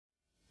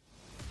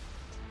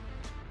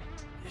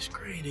This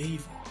great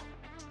evil,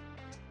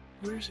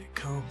 where's it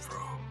come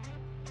from?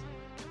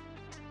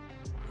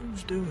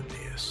 Who's doing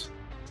this?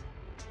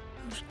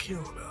 Who's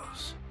killing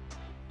us?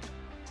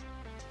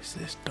 Is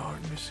this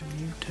darkness in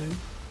you too?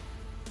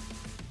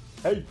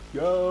 Hey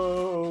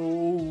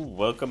yo!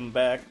 Welcome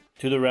back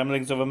to the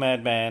Ramblings of a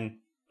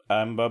Madman.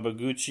 I'm Baba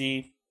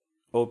Gucci.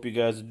 Hope you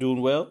guys are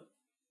doing well.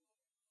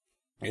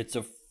 It's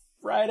a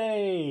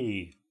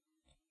Friday.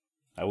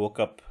 I woke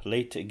up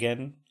late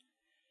again.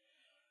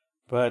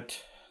 But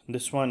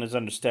this one is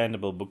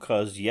understandable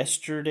because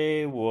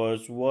yesterday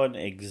was one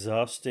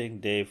exhausting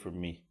day for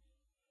me.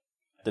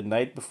 The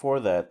night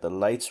before that, the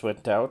lights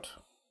went out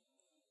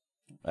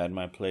at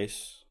my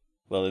place.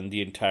 Well, in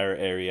the entire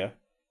area.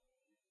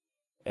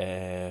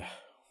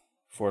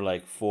 For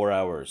like 4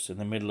 hours in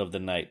the middle of the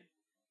night.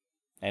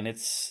 And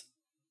it's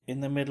in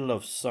the middle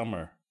of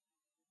summer.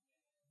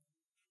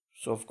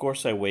 So of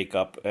course I wake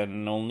up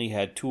and only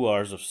had 2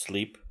 hours of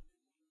sleep.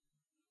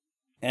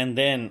 And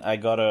then I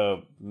got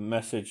a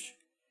message.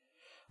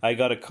 I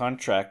got a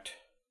contract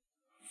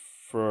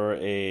for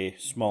a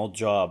small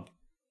job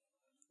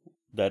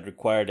that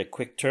required a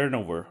quick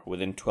turnover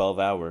within 12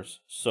 hours.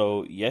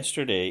 So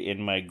yesterday,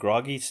 in my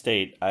groggy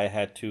state, I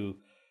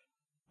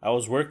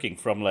was working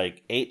from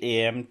like 8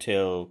 a.m.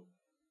 till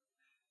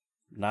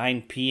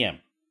 9 p.m.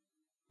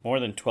 More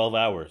than 12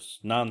 hours,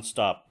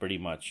 non-stop pretty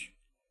much.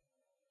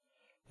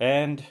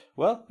 And,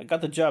 well, I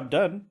got the job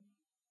done,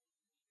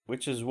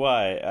 which is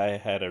why I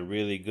had a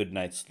really good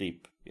night's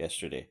sleep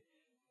yesterday.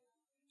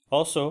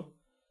 Also,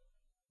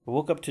 I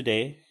woke up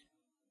today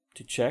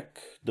to check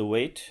the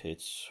weight.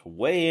 It's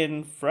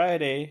weigh-in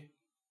Friday,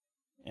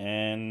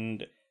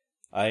 and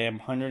I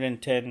am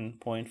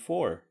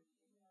 110.4,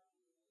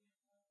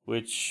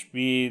 which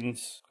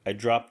means I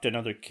dropped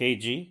another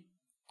kg.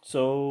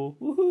 So,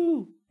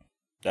 woohoo!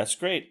 That's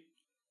great.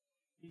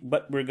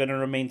 But we're gonna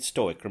remain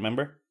stoic,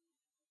 remember?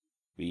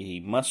 We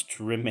must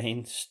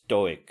remain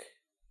stoic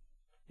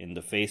in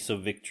the face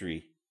of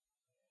victory.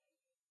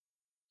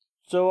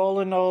 So all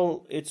in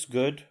all, it's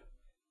good.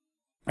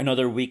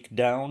 Another week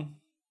down.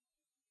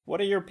 What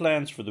are your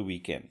plans for the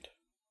weekend?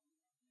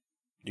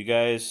 You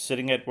guys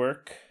sitting at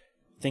work,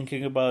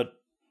 thinking about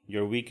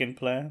your weekend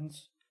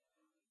plans?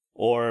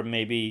 Or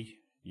maybe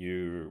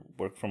you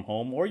work from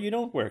home, or you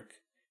don't work.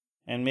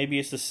 And maybe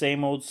it's the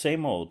same old,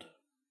 same old.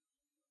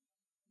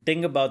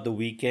 Thing about the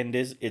weekend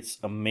is it's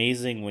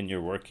amazing when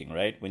you're working,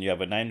 right? When you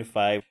have a 9 to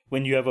 5,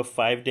 when you have a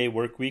 5-day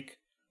work week,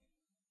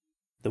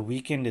 the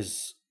weekend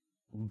is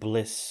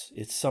bliss.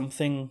 It's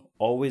something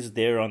always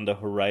there on the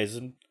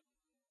horizon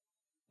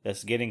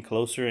that's getting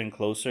closer and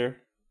closer.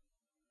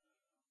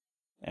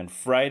 And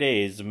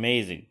Friday is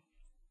amazing.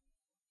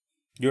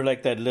 You're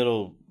like that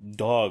little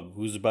dog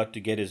who's about to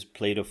get his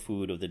plate of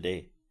food of the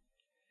day.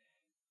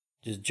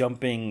 Just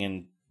jumping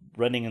and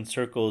running in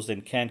circles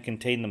and can't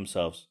contain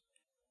themselves.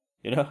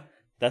 You know,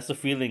 that's the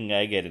feeling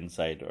I get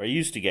inside, or I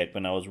used to get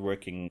when I was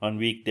working on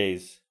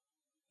weekdays.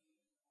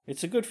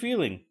 It's a good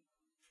feeling.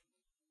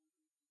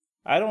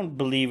 I don't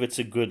believe it's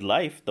a good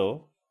life,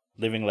 though,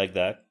 living like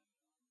that.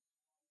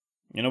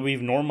 You know, we've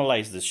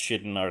normalized this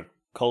shit in our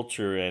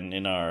culture and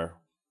in our,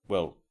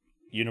 well,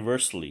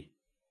 universally.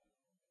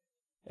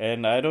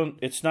 And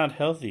it's not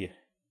healthy.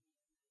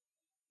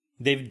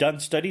 They've done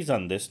studies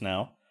on this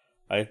now.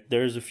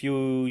 There's a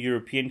few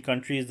European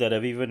countries that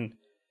have even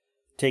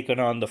taken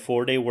on the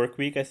 4-day work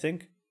week, I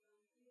think.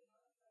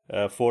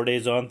 4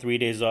 days on, 3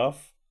 days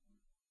off.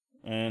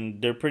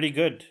 And they're pretty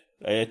good.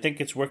 I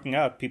think it's working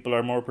out. People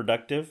are more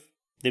productive.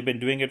 They've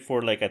been doing it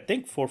for like, I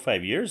think 4 or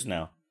 5 years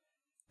now.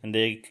 And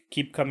they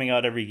keep coming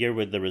out every year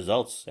with the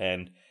results.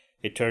 And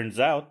it turns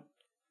out,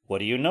 what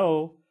do you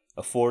know?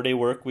 A 4-day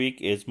work week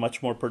is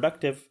much more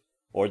productive,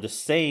 or the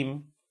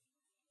same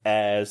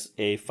as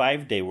a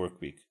 5-day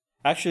work week.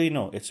 Actually,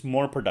 no, it's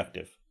more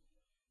productive.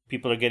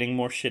 People are getting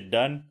more shit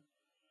done.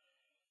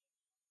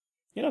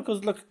 You know,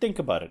 because look, think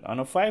about it. On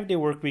a 5-day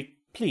work week,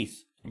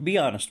 please be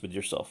honest with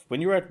yourself. When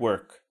you're at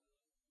work,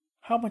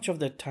 how much of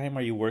that time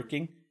are you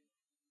working?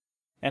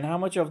 And how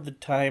much of the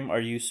time are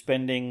you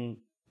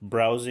spending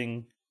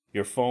browsing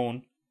your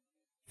phone,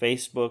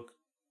 Facebook,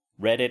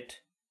 Reddit,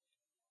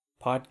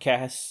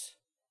 podcasts,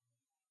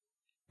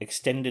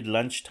 extended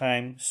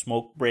lunchtime,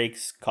 smoke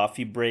breaks,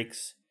 coffee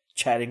breaks,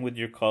 chatting with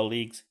your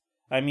colleagues?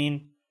 I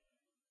mean,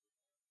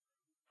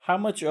 how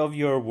much of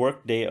your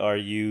workday are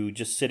you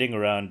just sitting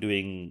around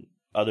doing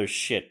other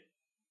shit?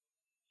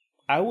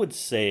 I would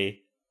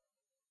say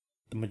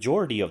the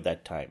majority of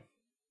that time.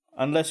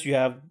 Unless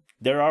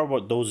there are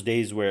those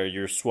days where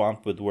you're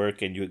swamped with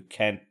work and you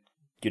can't,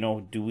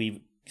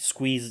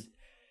 squeeze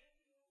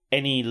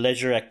any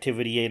leisure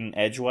activity in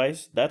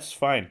edgewise. That's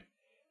fine.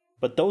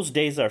 But those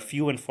days are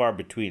few and far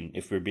between,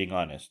 if we're being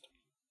honest.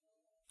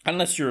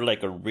 Unless you're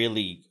like a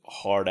really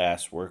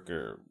hard-ass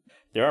worker.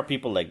 There are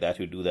people like that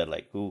who do that,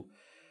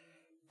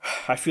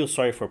 I feel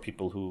sorry for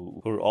people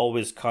who are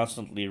always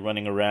constantly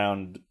running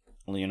around,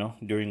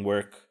 during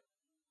work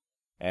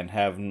and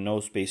have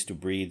no space to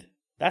breathe.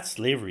 That's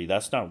slavery.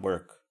 That's not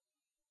work.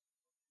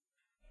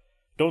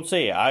 Don't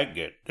say, I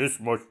get this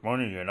much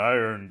money and I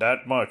earn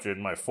that much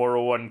in my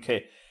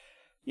 401k.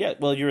 Yeah,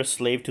 well, you're a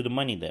slave to the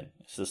money then.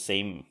 It's the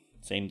same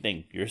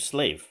thing. You're a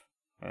slave,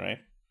 all right?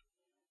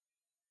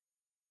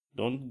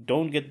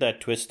 Don't get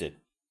that twisted.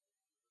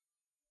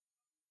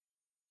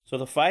 So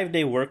the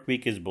 5-day work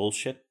week is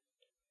bullshit.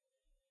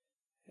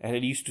 And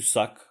it used to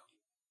suck.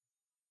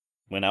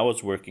 When I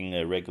was working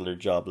a regular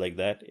job like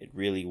that, it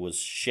really was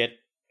shit.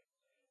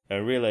 I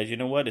realized, you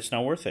know what? It's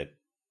not worth it.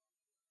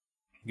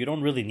 You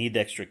don't really need the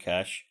extra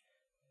cash.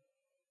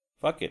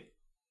 Fuck it.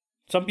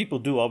 Some people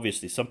do,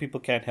 obviously. Some people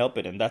can't help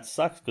it, and that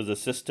sucks because the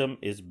system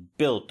is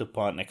built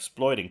upon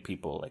exploiting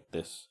people like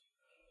this.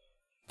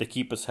 They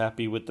keep us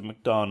happy with the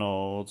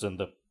McDonald's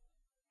and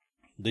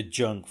the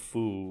junk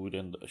food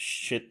and the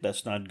shit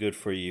that's not good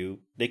for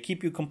you. They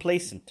keep you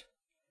complacent.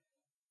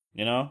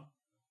 You know?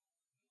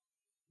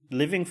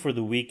 Living for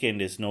the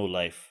weekend is no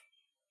life.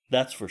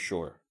 That's for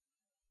sure.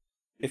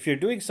 If you're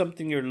doing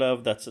something you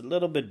love, that's a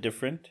little bit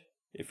different.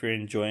 If you're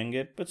enjoying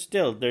it, but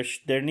still,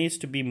 there needs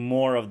to be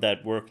more of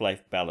that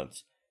work-life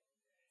balance.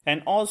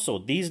 And also,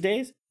 these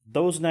days,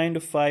 those 9 to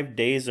 5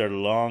 days are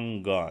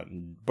long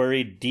gone,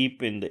 buried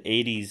deep in the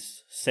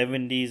 80s,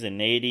 70s,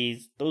 and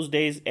 80s. Those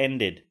days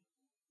ended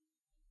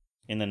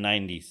in the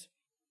 90s.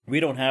 We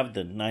don't have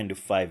the 9 to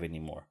 5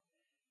 anymore.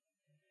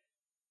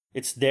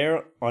 It's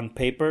there on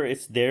paper,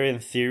 it's there in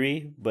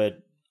theory,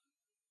 but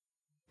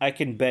I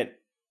can bet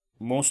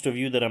most of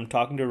you that I'm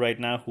talking to right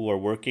now who are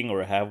working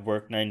or have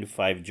worked 9 to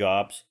 5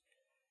 jobs,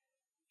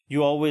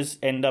 you always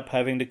end up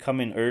having to come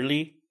in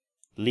early,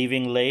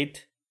 leaving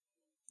late.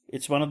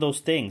 It's one of those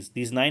things.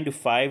 These 9 to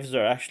 5s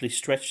are actually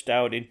stretched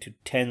out into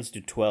 10s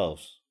to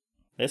 12s.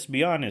 Let's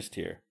be honest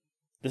here.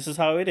 This is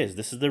how it is.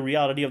 This is the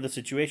reality of the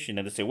situation.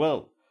 And they say,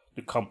 well,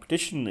 the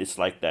competition is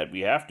like that.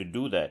 We have to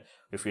do that.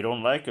 If you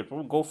don't like it,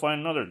 we'll go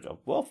find another job.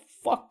 Well,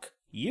 fuck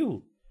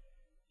you.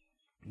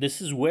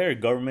 This is where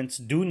governments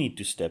do need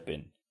to step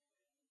in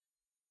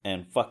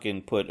and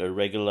fucking put a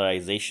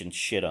regularization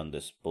shit on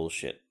this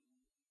bullshit.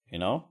 You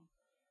know?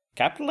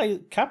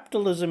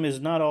 Capitalism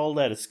is not all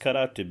that it's cut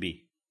out to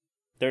be.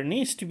 There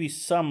needs to be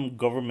some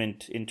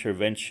government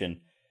intervention,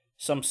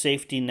 some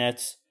safety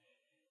nets,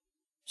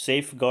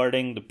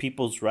 safeguarding the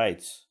people's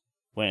rights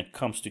when it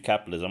comes to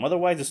capitalism.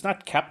 Otherwise, it's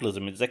not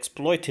capitalism, it's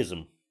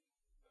exploitism.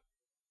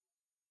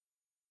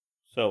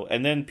 So,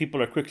 and then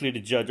people are quickly to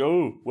judge,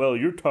 oh, well,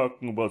 you're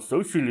talking about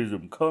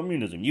socialism,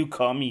 communism, you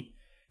commie.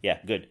 Yeah,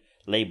 good.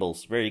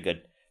 Labels, very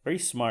good. Very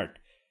smart.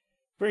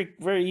 Very,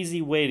 very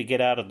easy way to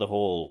get out of the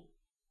whole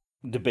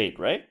debate,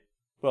 right?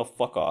 Well,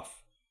 fuck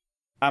off.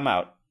 I'm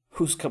out.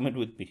 Who's coming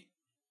with me?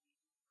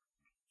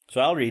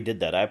 So I already did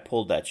that. I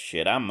pulled that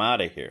shit. I'm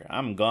out of here.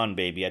 I'm gone,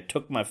 baby. I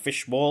took my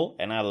fishbowl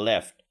and I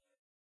left.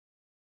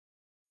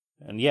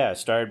 And yeah, I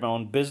started my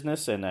own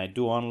business and I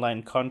do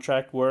online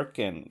contract work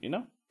and,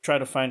 try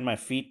to find my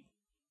feet.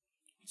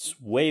 It's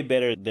way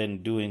better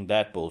than doing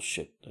that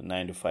bullshit, the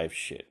 9 to 5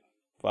 shit.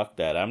 Fuck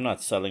that. I'm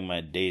not selling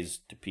my days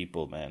to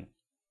people, man.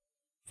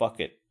 Fuck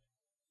it.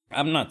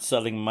 I'm not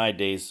selling my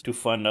days to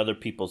fund other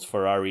people's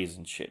Ferraris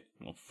and shit.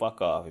 No,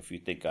 fuck off if you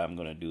think I'm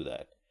gonna do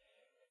that.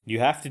 You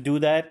have to do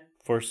that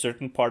for a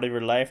certain part of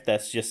your life.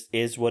 That's just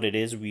is what it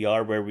is. We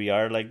are where we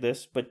are like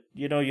this. But,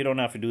 you don't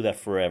have to do that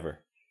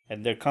forever.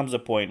 And there comes a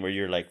point where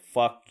you're like,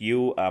 fuck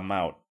you, I'm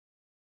out.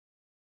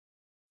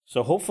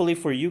 So hopefully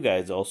for you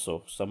guys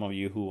also, some of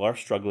you who are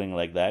struggling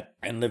like that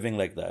and living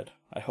like that,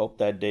 I hope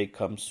that day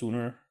comes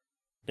sooner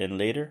than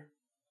later.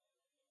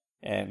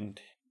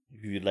 And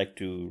if you'd like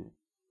to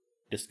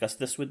discuss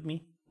this with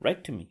me,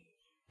 write to me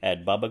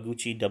at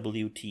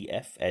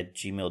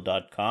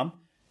babaguchiwtf@gmail.com.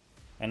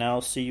 And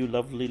I'll see you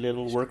lovely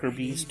little worker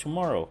bees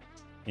tomorrow.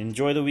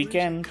 Enjoy the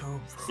weekend.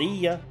 See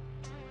ya.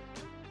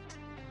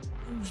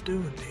 Who's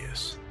doing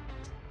this?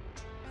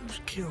 Who's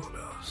killed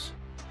us?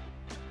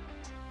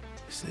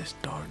 Is this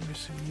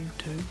darkness in you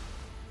too?